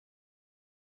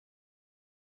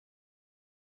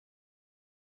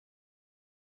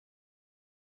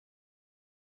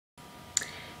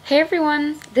Hey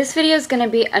everyone, this video is going to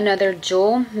be another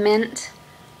Jewelmint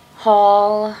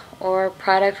haul or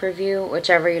product review,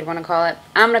 whichever you'd want to call it.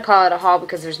 I'm going to call it a haul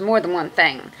because there's more than one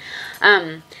thing.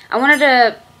 I wanted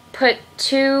to put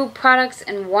two products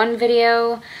in one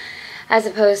video as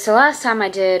opposed to last time I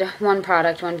did one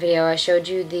product, one video. I showed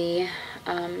you the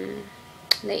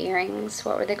earrings,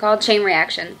 what were they called? Chain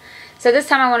reaction. So this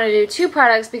time I want to do two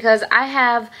products because I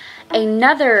have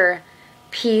another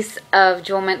piece of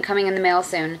Jewelmint coming in the mail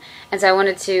soon, and so I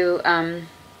wanted to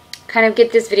kind of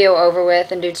get this video over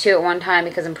with and do two at one time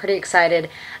because I'm pretty excited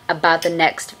about the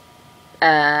next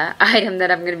item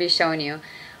that I'm going to be showing you,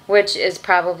 which is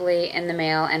probably in the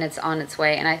mail and it's on its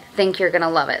way, and I think you're going to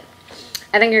love it.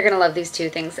 I think you're going to love these two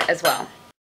things as well.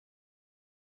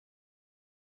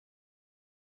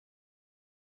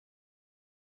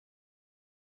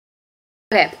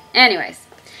 Okay, anyways,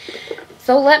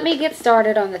 so let me get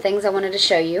started on the things I wanted to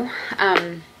show you.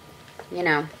 You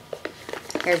know,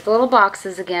 here's the little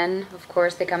boxes again. Of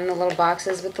course, they come in the little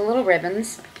boxes with the little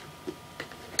ribbons.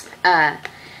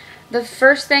 The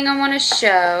first thing I want to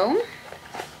show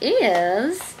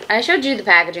is, I showed you the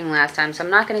packaging last time, so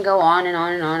I'm not going to go on and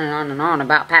on and on and on and on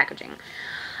about packaging.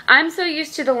 I'm so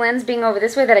used to the lens being over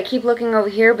this way that I keep looking over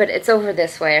here, but it's over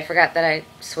this way. I forgot that I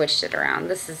switched it around.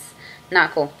 This is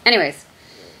not cool. Anyways,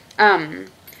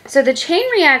 so the chain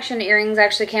reaction earrings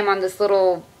actually came on this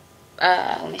little,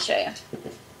 let me show you.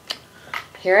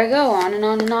 Here I go, on and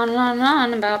on and on and on and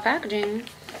on about packaging.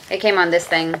 It came on this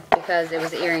thing because it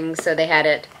was earrings, so they had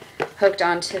it hooked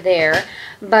onto there.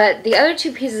 But the other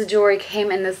two pieces of jewelry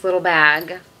came in this little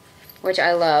bag, which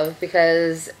I love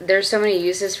because there's so many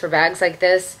uses for bags like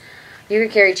this. You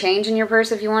could carry change in your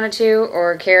purse if you wanted to,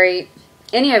 or carry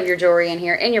any of your jewelry in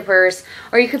here in your purse,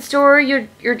 or you could store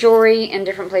your jewelry in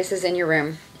different places in your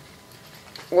room,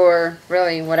 or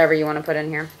really whatever you want to put in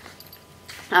here.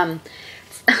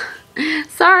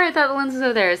 Sorry, I thought the lens was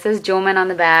over there. It says Jewelmint on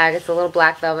the bag. It's a little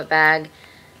black velvet bag,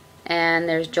 and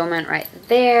there's Jewelmint right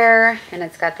there, and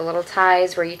it's got the little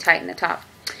ties where you tighten the top.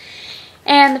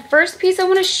 And the first piece I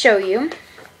want to show you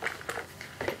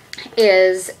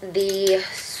is the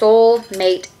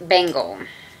Soulmate bangle.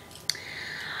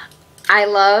 I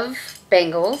love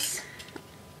bangles.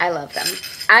 I love them.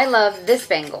 I love this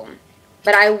bangle.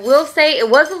 But I will say it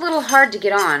was a little hard to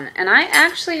get on. And I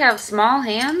actually have small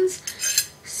hands.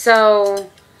 So,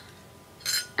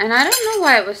 and I don't know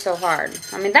why it was so hard.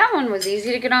 I mean, that one was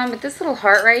easy to get on. But this little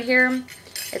heart right here,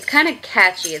 it's kind of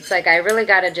catchy. It's like I really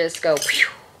got to just go, pew.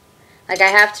 Like I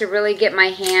have to really get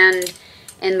my hand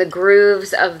in the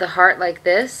grooves of the heart like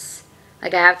this.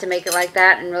 Like I have to make it like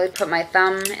that and really put my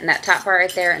thumb in that top part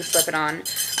right there and slip it on.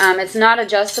 It's not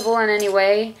adjustable in any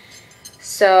way,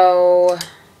 so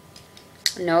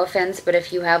no offense, but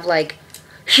if you have like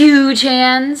huge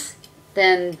hands,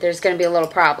 then there's going to be a little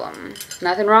problem.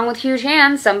 Nothing wrong with huge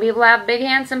hands. Some people have big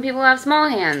hands, some people have small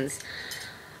hands.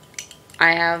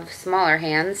 I have smaller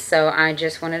hands, so I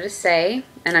just wanted to say,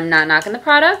 and I'm not knocking the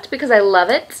product because I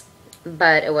love it,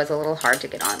 but it was a little hard to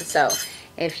get on. So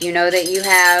if you know that you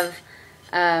have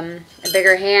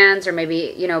bigger hands, or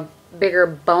maybe, you know, bigger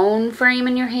bone frame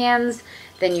in your hands,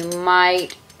 then you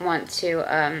might want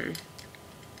to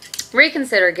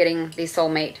reconsider getting the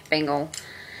Soulmate bangle.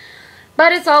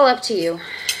 But it's all up to you.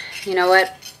 You know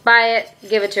what? Buy it,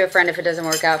 give it to a friend if it doesn't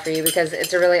work out for you, because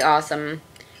it's a really awesome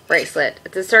bracelet.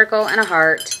 It's a circle and a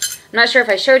heart. I'm not sure if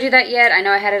I showed you that yet. I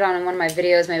know I had it on in one of my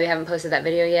videos. Maybe I haven't posted that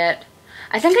video yet.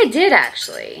 I think I did,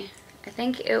 actually. I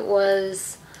think it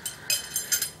was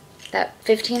that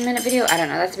 15-minute video. I don't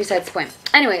know. That's besides the point.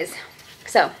 Anyways,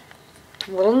 so,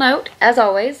 little note, as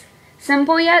always.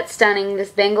 Simple yet stunning, this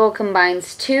bangle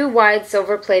combines two wide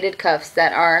silver-plated cuffs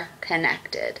that are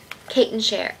connected. Kate and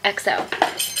Cher, XO.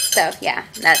 So, yeah,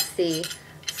 that's the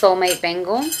Soulmate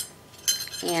bangle,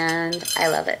 and I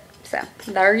love it. So,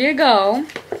 there you go.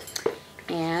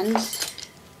 And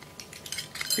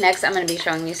next, I'm going to be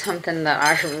showing you something that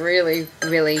I really,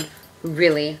 really,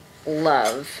 really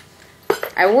love.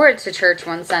 I wore it to church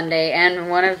one Sunday, and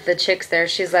one of the chicks there,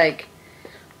 she's like,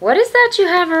 "What is that you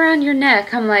have around your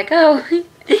neck?" I'm like, "Oh,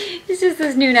 it's just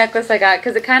this new necklace I got,"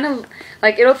 because it kind of,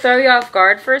 like, it'll throw you off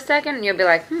guard for a second, and you'll be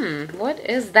like, what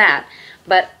is that?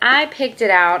 But I picked it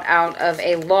out of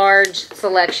a large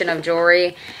selection of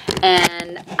jewelry,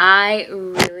 and I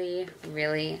really,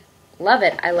 really love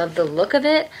it. I love the look of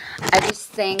it. I just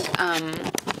think,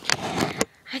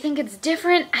 I think it's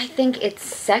different. I think it's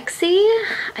sexy.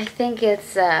 I think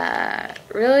it's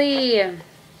really,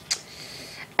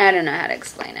 I don't know how to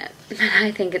explain it, but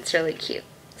I think it's really cute.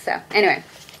 So anyway,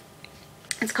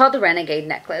 It's called the Renegade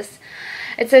Necklace.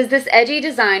 It says, this edgy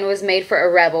design was made for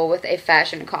a rebel with a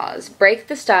fashion cause. Break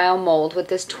the style mold with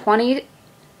this 20...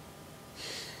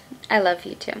 I love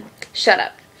you too. Shut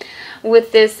up.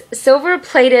 With this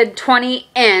silver-plated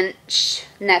 20-inch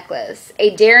necklace.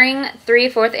 A daring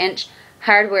 3/4 inch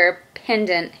hardware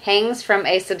pendant hangs from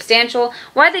a substantial...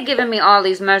 Why are they giving me all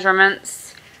these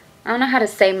measurements? I don't know how to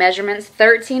say measurements.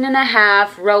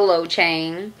 13.5 Rolo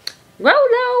chain.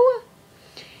 Rolo!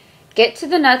 Get to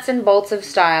the nuts and bolts of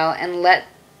style and let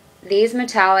these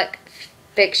metallic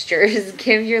fixtures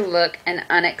give your look an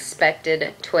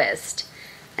unexpected twist.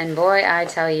 And boy, I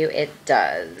tell you, it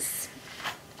does.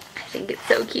 I think it's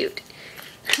so cute.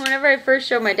 Whenever I first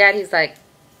showed my dad, he's like,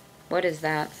 what is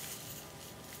that?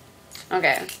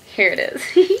 Okay, here it is.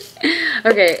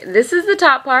 Okay, this is the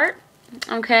top part.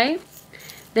 Okay.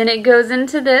 Then it goes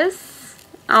into this.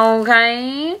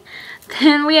 Okay.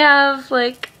 Then we have,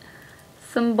 like,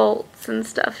 some bolts and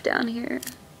stuff down here.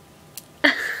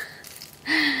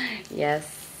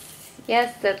 Yes.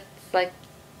 Yes, that's like,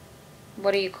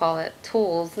 what do you call it?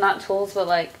 Tools. Not tools, but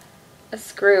like a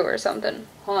screw or something.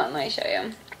 Hold on, let me show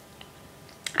you.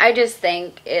 I just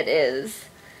think it is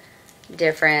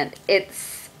different.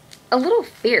 It's a little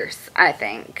fierce, I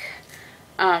think.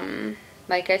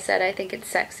 Like I said, I think it's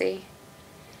sexy.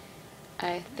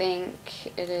 I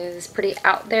think it is pretty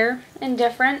out there and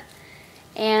different.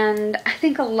 And I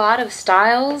think a lot of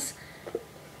styles,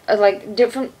 like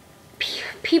different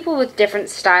people with different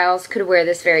styles could wear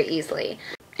this very easily.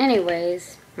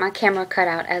 Anyways, my camera cut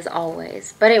out as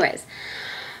always. But anyways,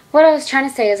 what I was trying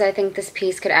to say is I think this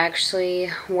piece could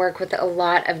actually work with a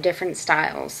lot of different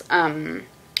styles. I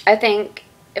think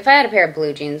if I had a pair of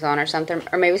blue jeans on or something,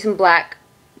 or maybe some black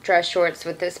dress shorts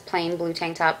with this plain blue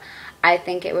tank top, I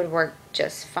think it would work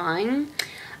just fine.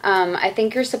 I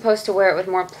think you're supposed to wear it with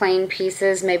more plain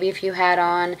pieces. Maybe if you had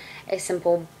on a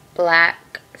simple black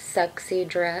sexy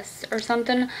dress or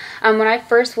something. When I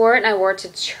first wore it and I wore it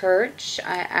to church,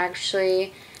 I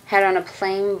actually had on a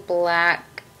plain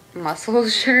black muscle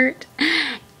shirt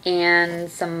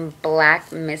and some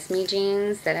black Miss Me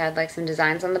jeans that had like some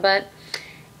designs on the butt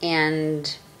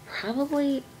and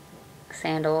probably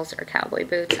sandals or cowboy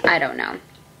boots. I don't know.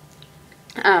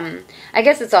 I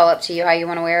guess it's all up to you how you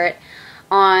want to wear it.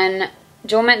 On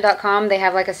Jewelmint.com, they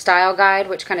have like a style guide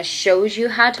which kind of shows you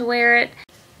how to wear it.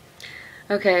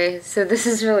 Okay, so this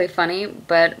is really funny,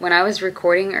 but when I was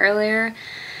recording earlier,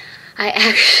 I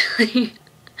actually,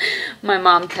 my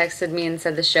mom texted me and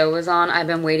said the show was on. I've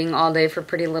been waiting all day for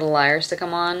Pretty Little Liars to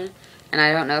come on, and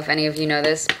I don't know if any of you know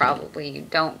this. Probably you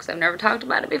don't, because I've never talked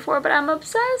about it before, but I'm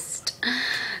obsessed.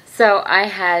 So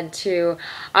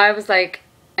I was like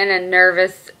in a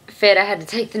nervous fit. I had to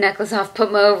take the necklace off,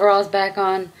 put my overalls back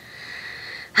on.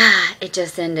 It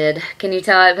just ended. Can you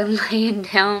tell I've been laying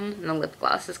down and the lip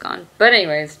gloss is gone? But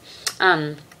anyways,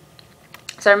 so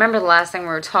I remember the last thing we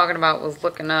were talking about was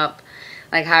looking up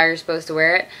like how you're supposed to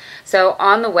wear it. So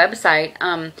on the website,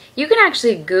 you can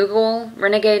actually Google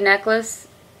Renegade necklace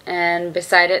and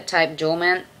beside it type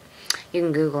Jewelmint. You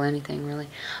can Google anything really.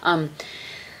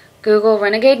 Google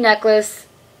Renegade necklace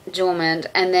Jewelmint,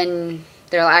 and then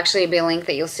there'll actually be a link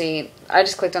that you'll see. I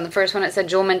just clicked on the first one. It said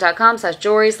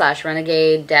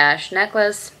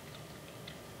jewelmint.com/jewelry/renegade-necklace.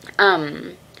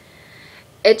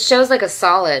 It shows like a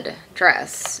solid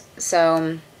dress.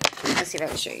 So let's see if I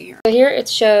can show you here. So here it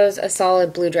shows a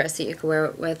solid blue dress that you can wear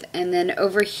it with. And then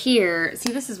over here,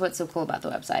 see, this is what's so cool about the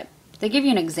website. They give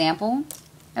you an example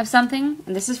of something.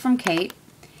 And this is from Kate.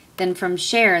 Then from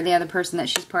Cher, the other person that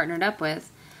she's partnered up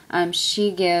with,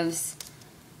 she gives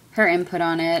her input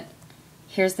on it.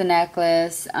 Here's the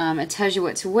necklace. It tells you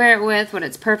what to wear it with, what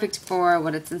it's perfect for,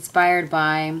 what it's inspired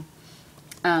by.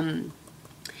 And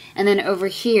then over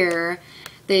here,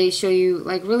 they show you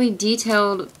like really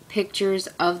detailed pictures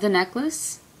of the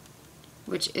necklace,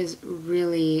 which is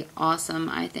really awesome,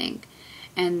 I think.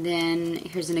 And then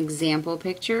here's an example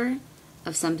picture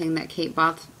of something that Kate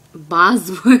Bosworth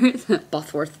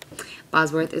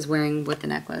is wearing with the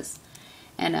necklace.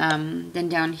 And then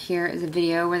down here is a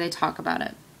video where they talk about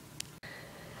it.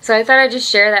 So I thought I'd just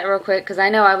share that real quick because I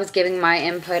know I was giving my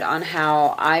input on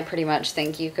how I pretty much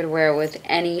think you could wear it with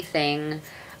anything.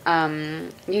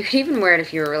 You could even wear it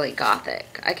if you were really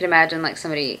gothic. I could imagine like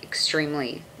somebody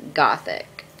extremely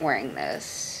gothic wearing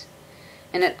this.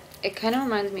 And it kind of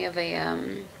reminds me of a,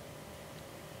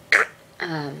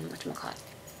 whatchamacallit?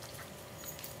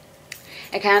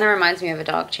 It kind of reminds me of a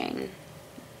dog chain.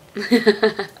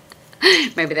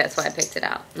 Maybe that's why I picked it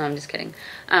out. No, I'm just kidding.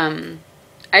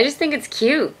 I just think it's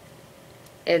cute.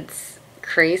 It's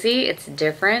crazy. It's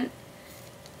different.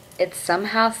 It's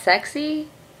somehow sexy.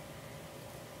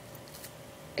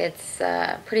 It's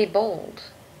pretty bold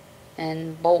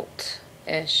and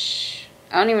bolt-ish.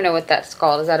 I don't even know what that's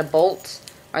called. Is that a bolt?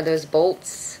 Are those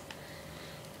bolts?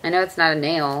 I know it's not a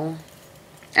nail.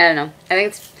 I don't know. I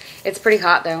think it's pretty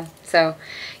hot though. So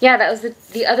yeah, that was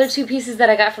the other two pieces that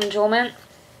I got from Jewelmint.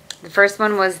 The first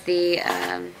one was the,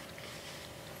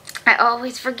 I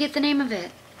always forget the name of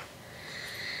it.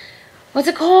 What's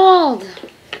it called?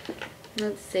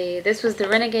 Let's see. This was the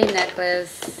Renegade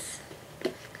necklace.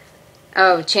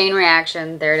 Oh, chain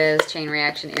reaction. There it is. Chain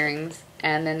reaction earrings.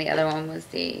 And then the other one was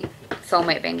the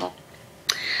soulmate bangle.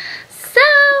 So,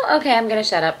 okay, I'm going to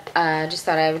shut up. Just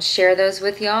thought I would share those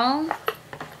with y'all.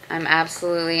 I'm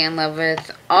absolutely in love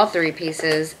with all three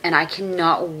pieces. And I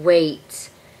cannot wait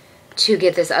to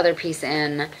get this other piece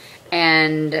in.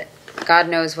 And God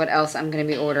knows what else I'm going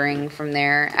to be ordering from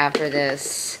there after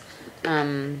this.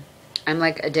 I'm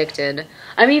like addicted.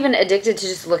 I'm even addicted to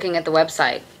just looking at the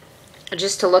website.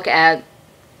 Just to look at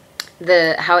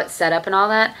how it's set up and all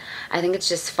that. I think it's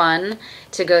just fun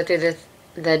to go through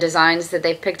the designs that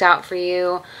they've picked out for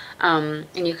you. And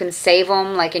you can save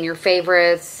them like in your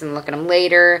favorites and look at them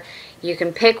later. You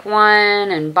can pick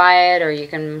one and buy it, or you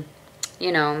can,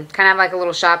 you know, kind of have like a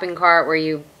little shopping cart where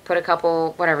you put a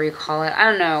couple, whatever you call it. I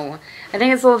don't know. I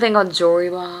think it's a little thing called jewelry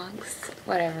box.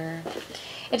 Whatever.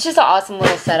 It's just an awesome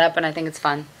little setup, and I think it's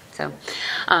fun. So,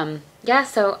 yeah,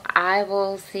 so I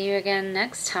will see you again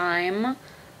next time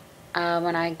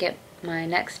when I get my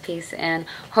next piece in.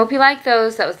 Hope you like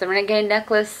those. That was the Renegade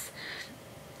necklace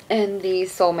and the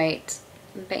soulmate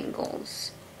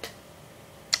bangles.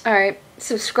 Alright,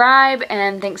 subscribe,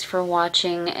 and thanks for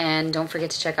watching, and don't forget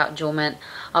to check out Jewelmint.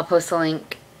 I'll post a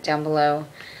link down below.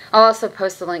 I'll also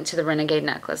post the link to the Renegade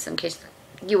necklace in case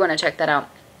you want to check that out.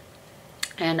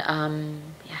 And,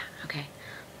 yeah, okay.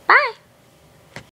 Bye!